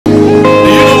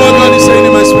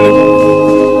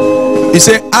He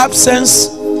said, absence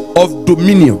of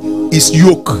dominion is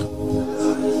yoke.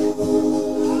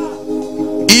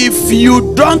 If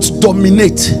you don't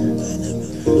dominate,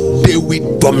 they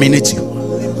will dominate you.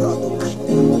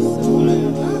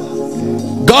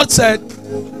 God said,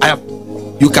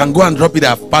 you can go and drop it. I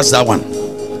have passed that one.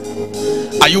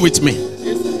 Are you with me?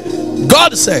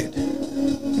 God said,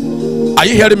 are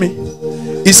you hearing me?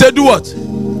 He said, do what?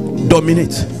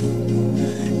 Dominate.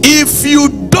 If you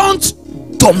don't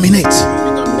dominate,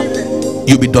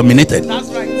 you'll be dominated.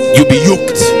 You'll be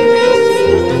yoked.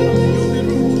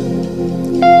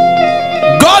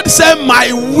 God said,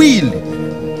 my will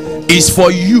is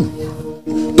for you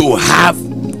to have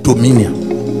dominion.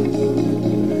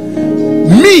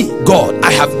 Me, God,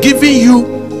 I have given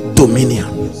you dominion.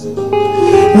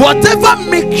 Whatever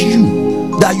makes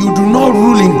you that you do not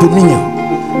rule in dominion,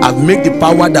 I've made the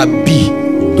power that be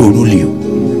to rule you.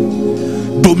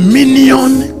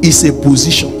 Dominion is a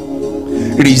position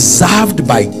reserved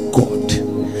by God.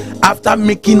 After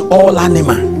making all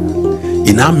animal,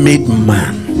 he now made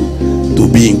man to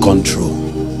be in control.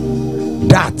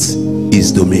 That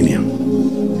is dominion.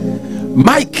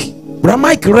 Brother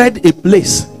Mike read a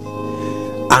place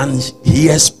and he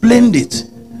explained it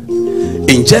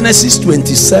in Genesis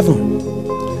 27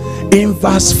 in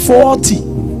verse 40.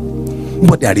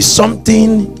 But there is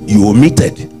something you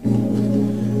omitted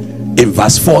in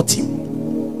verse 40.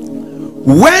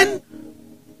 When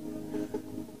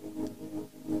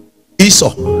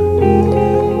Esau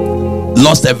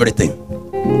lost everything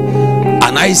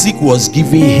and Isaac was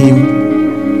giving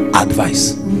him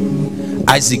advice,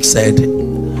 Isaac said,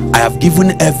 I have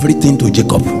given everything to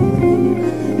Jacob.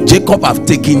 Jacob have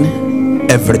taken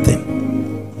everything,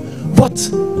 but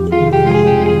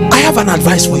I have an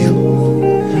advice for you.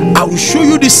 I will show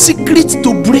you the secret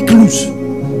to break loose.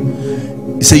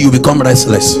 He said, you become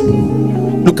restless.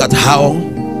 Look at how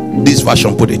this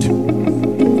version put it.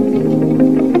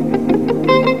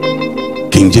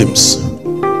 King James.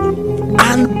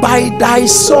 And by thy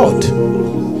sword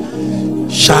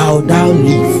shalt thou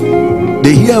live.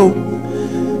 They hear,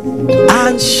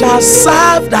 and shall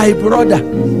serve thy brother.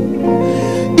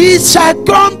 It shall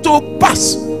come to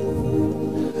pass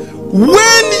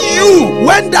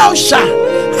when thou shalt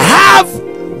have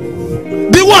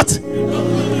the what?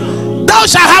 Thou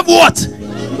shalt have what?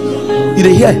 You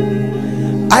hear?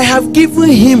 I have given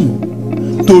him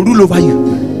to rule over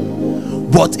you,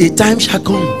 but a time shall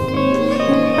come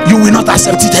you will not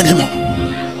accept it anymore.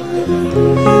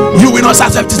 You will not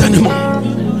accept it anymore.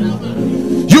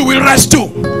 You will rest too.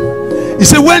 He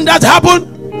said, when that happens,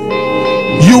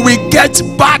 you will get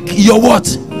back your what?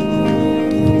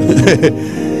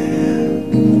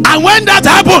 And when that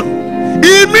happens,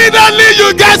 immediately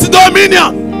you get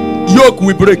dominion. Yoke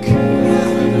will break.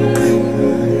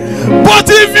 But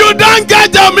if you don't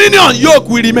get dominion, yoke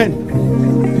will remain.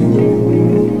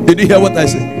 Did you hear what I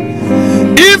said?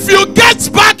 If you get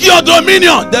back your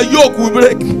dominion, the yoke will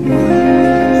break.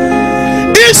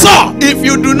 Esau, if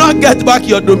you do not get back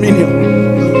your dominion,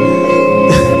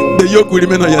 the yoke will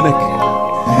remain on your neck.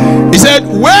 He said,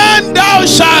 when thou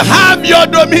shalt have your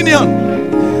dominion,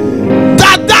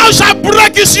 that thou shalt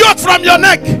break his yoke from your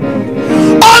neck.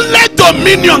 Only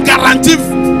dominion guarantees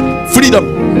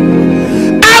freedom.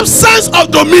 Absence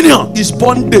of dominion is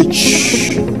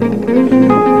bondage.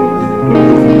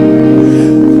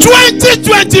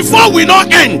 2024 will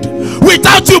not end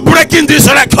without you breaking this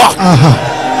record.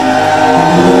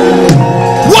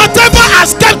 Whatever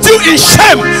has kept you in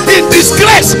shame, in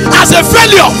disgrace, as a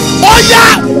failure, oh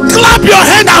yeah, clap your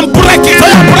hand and break it. Oh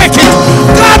yeah, break it.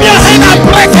 Clap your hand and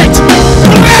break it.